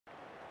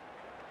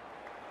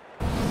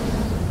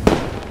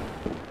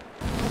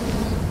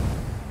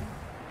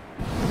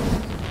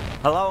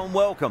Hello and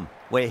welcome.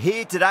 We're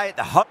here today at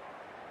the home.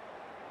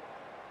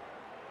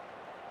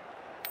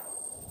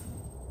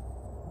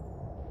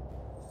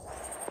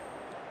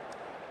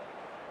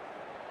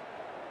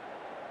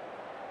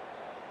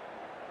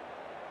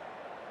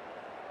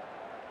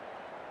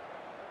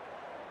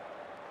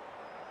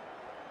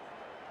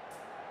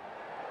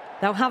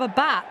 They'll have a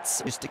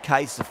bat. Just a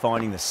case of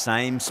finding the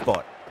same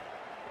spot.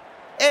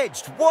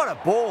 Edged, what a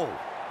ball!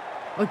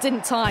 Well,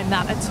 didn't time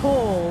that at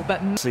all,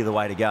 but... See the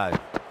way to go.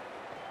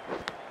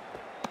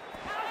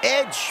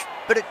 Edge,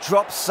 but it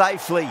drops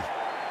safely.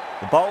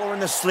 The bowler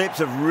and the slips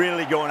have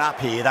really gone up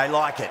here. They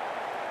like it.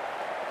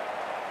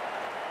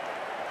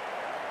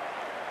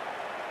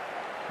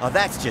 Oh,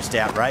 that's just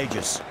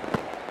outrageous.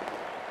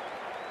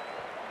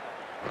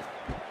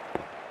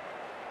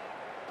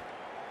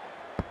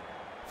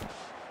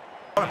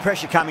 A lot of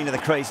pressure coming to the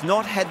crease.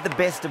 Not had the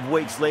best of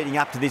weeks leading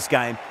up to this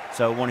game,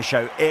 so I want to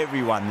show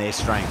everyone their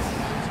strength.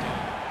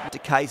 It's a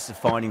case of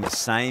finding the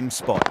same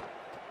spot.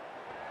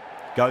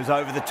 Goes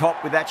over the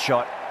top with that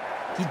shot.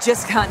 You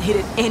just can't hit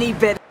it any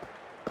better.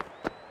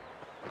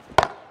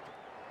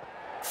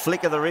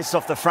 Flick of the wrist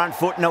off the front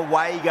foot and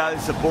away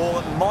goes the ball.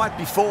 It might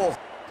be four.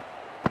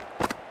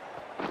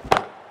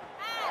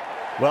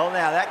 Well,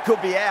 now that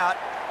could be out.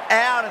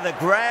 Out of the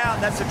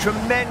ground. That's a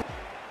tremendous...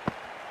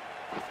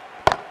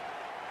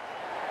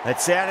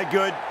 That sounded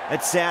good.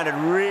 It sounded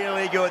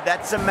really good.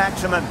 That's the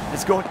maximum.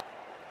 It's good.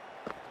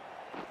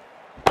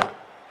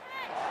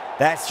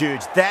 That's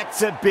huge.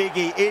 That's a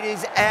biggie. It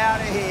is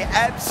out of here.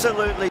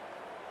 Absolutely.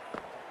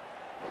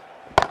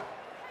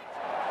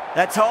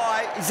 That's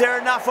high. Is there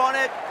enough on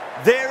it?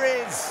 There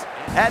is.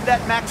 Add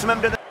that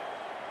maximum to the...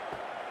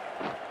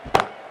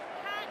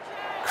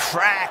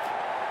 Crack.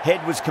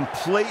 Head was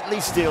completely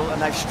still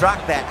and they've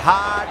struck that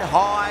hard,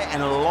 high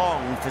and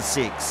long for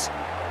six.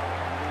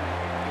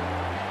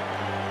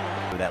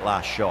 With that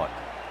last shot.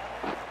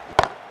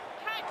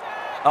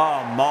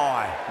 Oh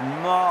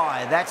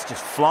my, that's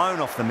just flown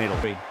off the middle.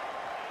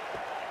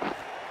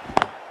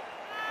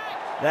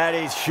 That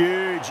is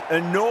huge,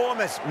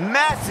 enormous,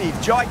 massive,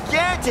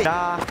 gigantic.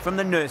 From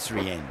the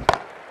nursery end.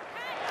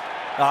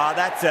 Oh,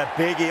 that's a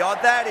biggie. Oh,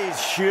 that is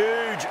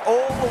huge.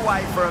 All the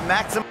way for a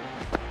maximum.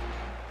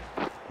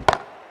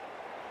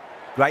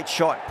 Great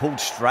shot, pulled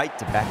straight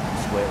to back of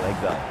the square leg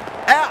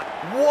though. Out!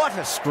 What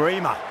a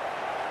screamer.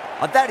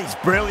 Oh, that is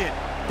brilliant.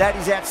 That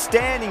is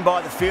outstanding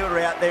by the fielder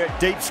out there at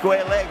deep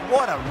square leg.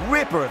 What a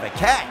ripper of a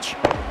catch.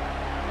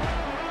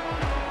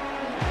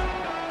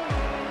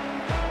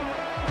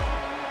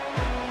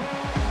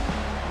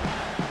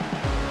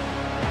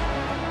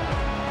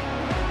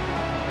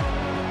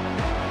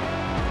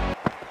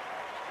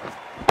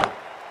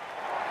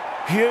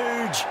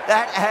 Huge.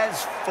 That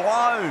has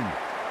flown.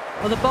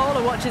 Well, the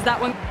bowler watches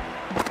that one.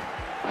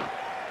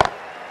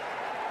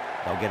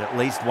 They'll get at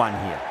least one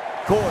here.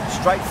 Caught,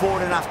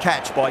 straightforward enough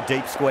catch by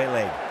deep square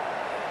leg.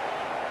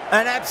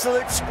 An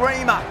absolute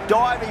screamer,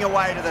 diving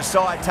away to the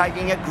side,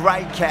 taking a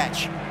great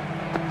catch.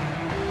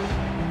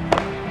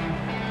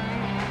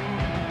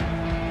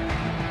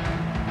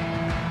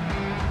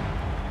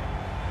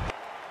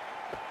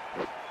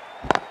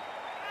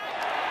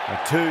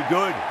 Too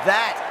good.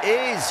 That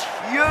is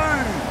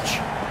huge.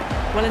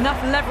 Well,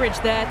 enough leverage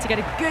there to get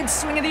a good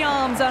swing of the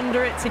arms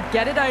under it to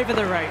get it over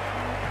the rope.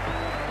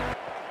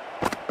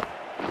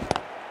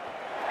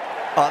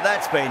 Oh,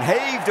 that's been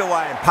heaved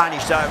away and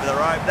punished over the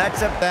rope.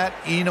 That's a bat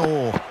in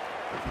awe.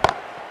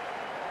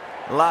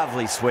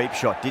 Lovely sweep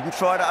shot. Didn't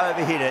try to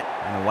overhit it,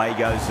 and away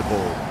goes the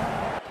ball.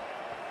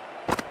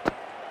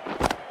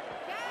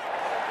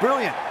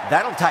 Brilliant.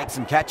 That'll take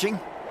some catching.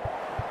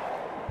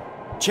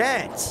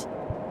 Chance.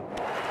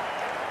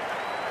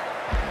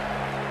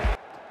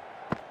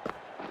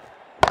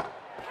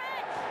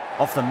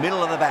 Off the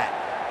middle of the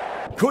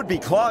bat. Could be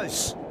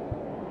close.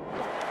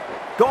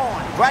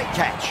 Gone. Great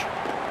catch.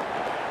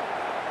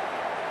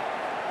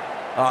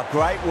 Oh,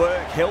 great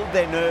work. Held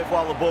their nerve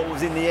while the ball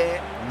was in the air,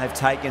 and they've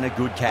taken a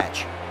good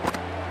catch.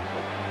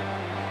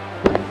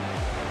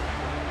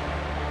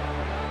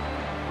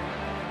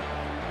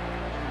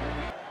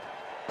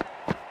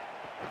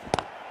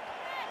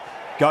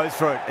 Goes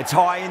for it. It's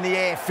high in the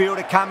air.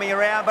 Fielder coming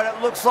around, but it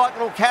looks like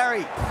it'll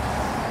carry.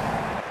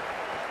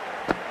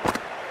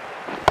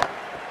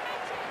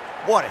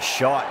 What a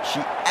shot. She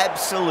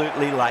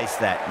absolutely laced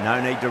that. No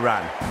need to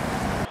run.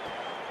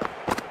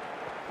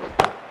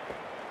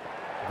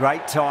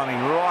 Great timing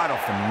right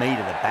off the meat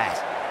of the bat.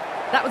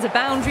 That was a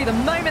boundary the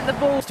moment the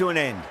ball... To an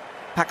end.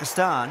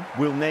 Pakistan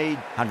will need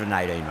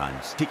 118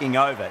 runs. Ticking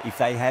over if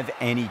they have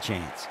any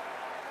chance.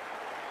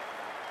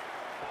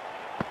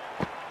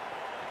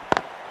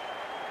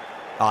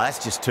 Oh,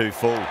 that's just too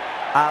full.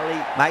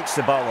 Ali makes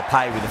the bowler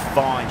pay with a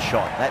fine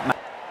shot. That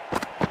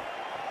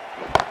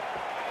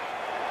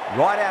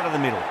right out of the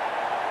middle.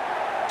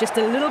 Just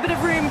a little bit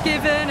of room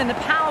given and the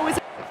power was...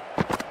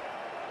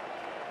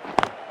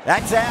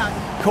 That's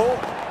out.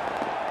 Caught.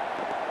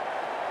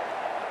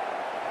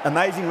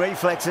 Amazing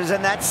reflexes,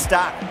 and that's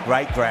stuck.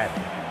 Great grab.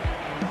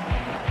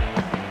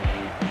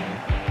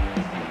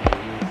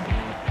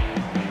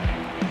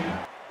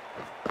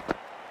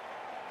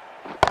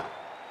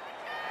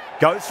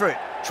 Goes for it.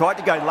 Tried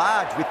to go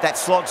large with that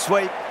slog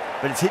sweep,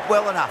 but it's hit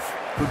well enough.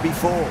 Could be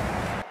 4.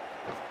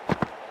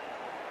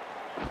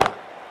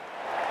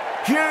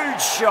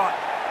 Huge shot.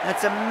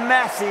 That's a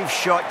massive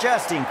shot.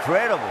 Just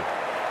incredible.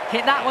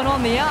 Hit that one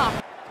on the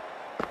up.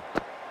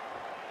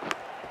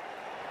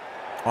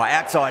 Oh,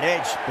 outside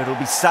edge, but it'll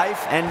be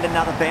safe. And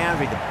another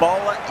boundary. The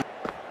bowler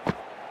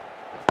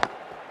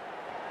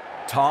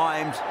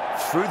timed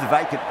through the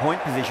vacant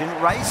point position,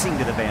 racing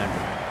to the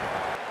boundary.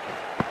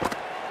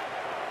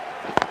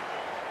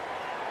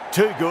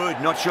 Too good.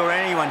 Not sure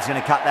anyone's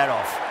going to cut that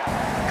off.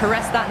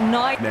 Caress that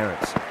knife.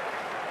 Merits.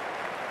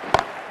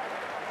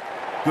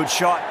 Good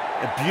shot.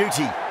 A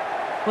beauty.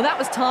 Well, that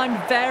was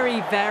timed very,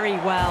 very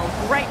well.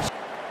 Great.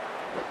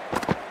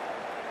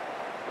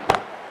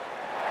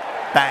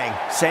 Bang.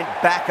 Sent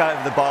back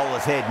over the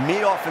bowler's head.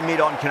 Mid-off and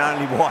mid-on can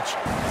only watch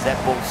as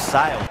that ball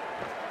sailed.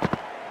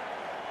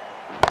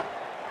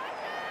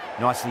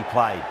 Nicely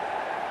played.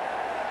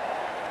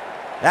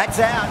 That's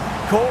out.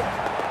 Caught.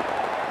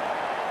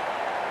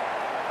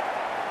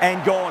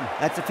 And gone.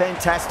 That's a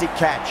fantastic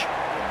catch.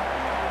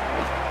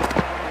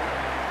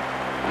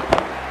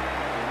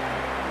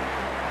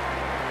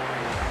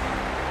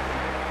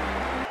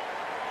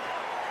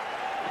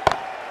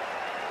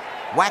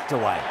 Whacked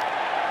away.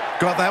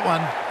 Got that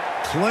one.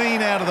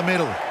 Clean out of the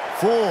middle.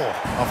 4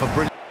 off a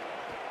brilliant.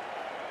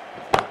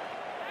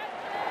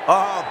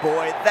 Oh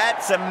boy,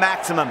 that's a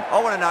maximum.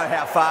 I want to know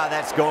how far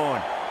that's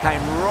gone. Came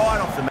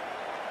right off the...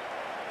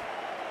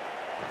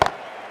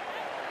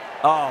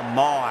 Oh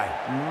my,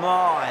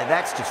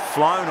 that's just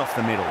flown off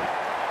the middle.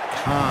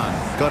 Khan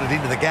got it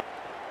into the gap.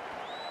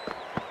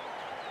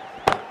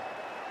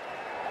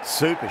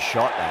 Super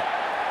shot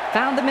that.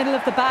 Found the middle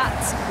of the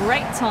bats.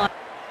 Great time.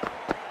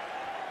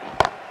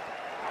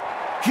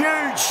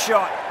 Huge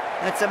shot.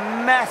 That's a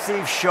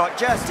massive shot.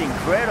 Just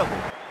incredible.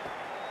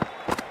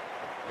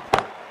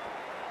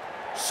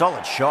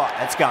 Solid shot.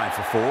 That's going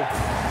for 4.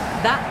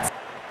 That.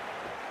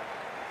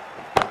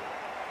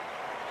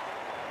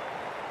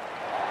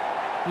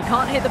 You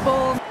can't hit the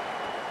ball.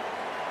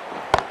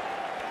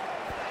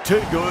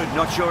 Too good.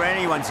 Not sure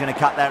anyone's going to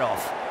cut that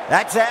off.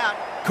 That's out.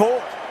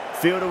 Caught.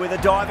 Fielder with a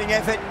diving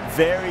effort.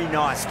 Very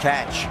nice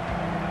catch.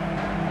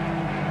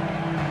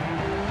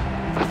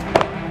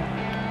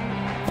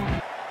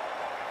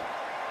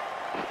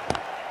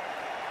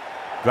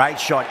 Great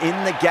shot in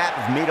the gap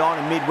of mid-on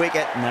and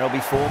mid-wicket, and that'll be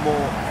 4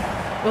 more.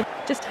 Well,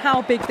 just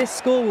how big this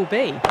score will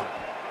be.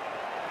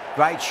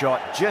 Great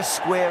shot. Just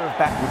square of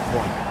backward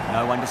point.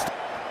 No one to...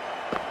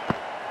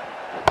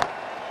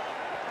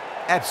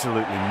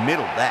 Absolutely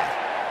middled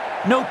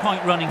that. No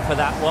point running for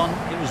that one.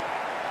 It was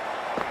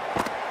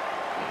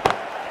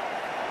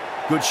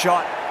good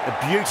shot, a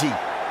beauty.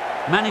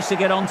 Managed to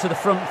get onto the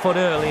front foot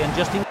early and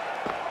just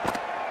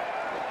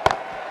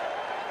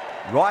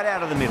right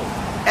out of the middle.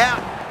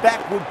 Out,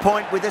 backward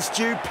point with a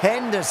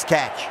stupendous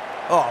catch.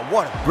 Oh,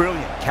 what a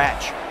brilliant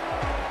catch.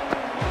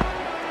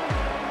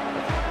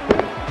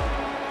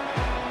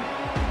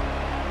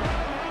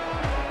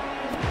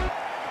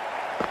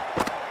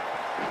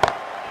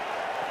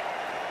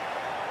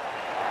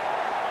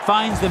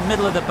 finds the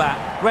middle of the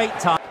bat. Great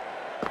time.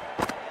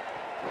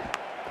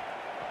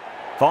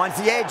 Finds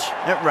the edge.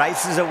 It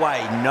races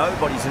away.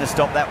 Nobody's going to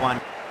stop that one.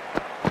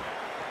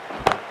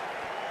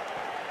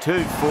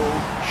 Too full.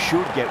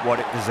 Should get what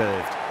it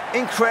deserved.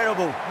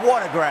 Incredible.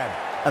 What a grab.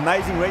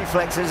 Amazing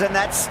reflexes, and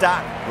that's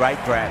stuck.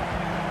 Great grab.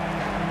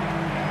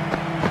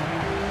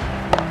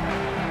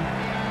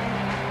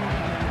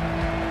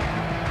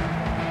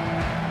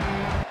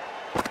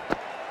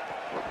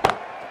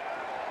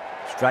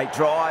 Straight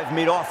drive,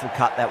 mid-off will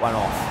cut that one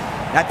off.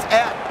 That's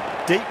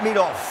out. Deep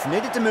mid-off.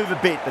 Needed to move a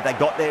bit, but they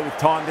got there with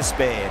time to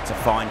spare. It's a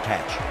fine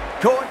catch.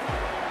 Caught.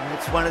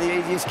 It's one of the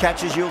easiest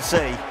catches you'll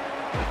see.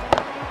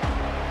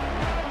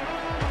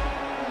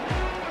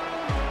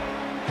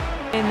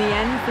 In the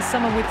end, for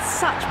someone with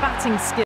such batting skill.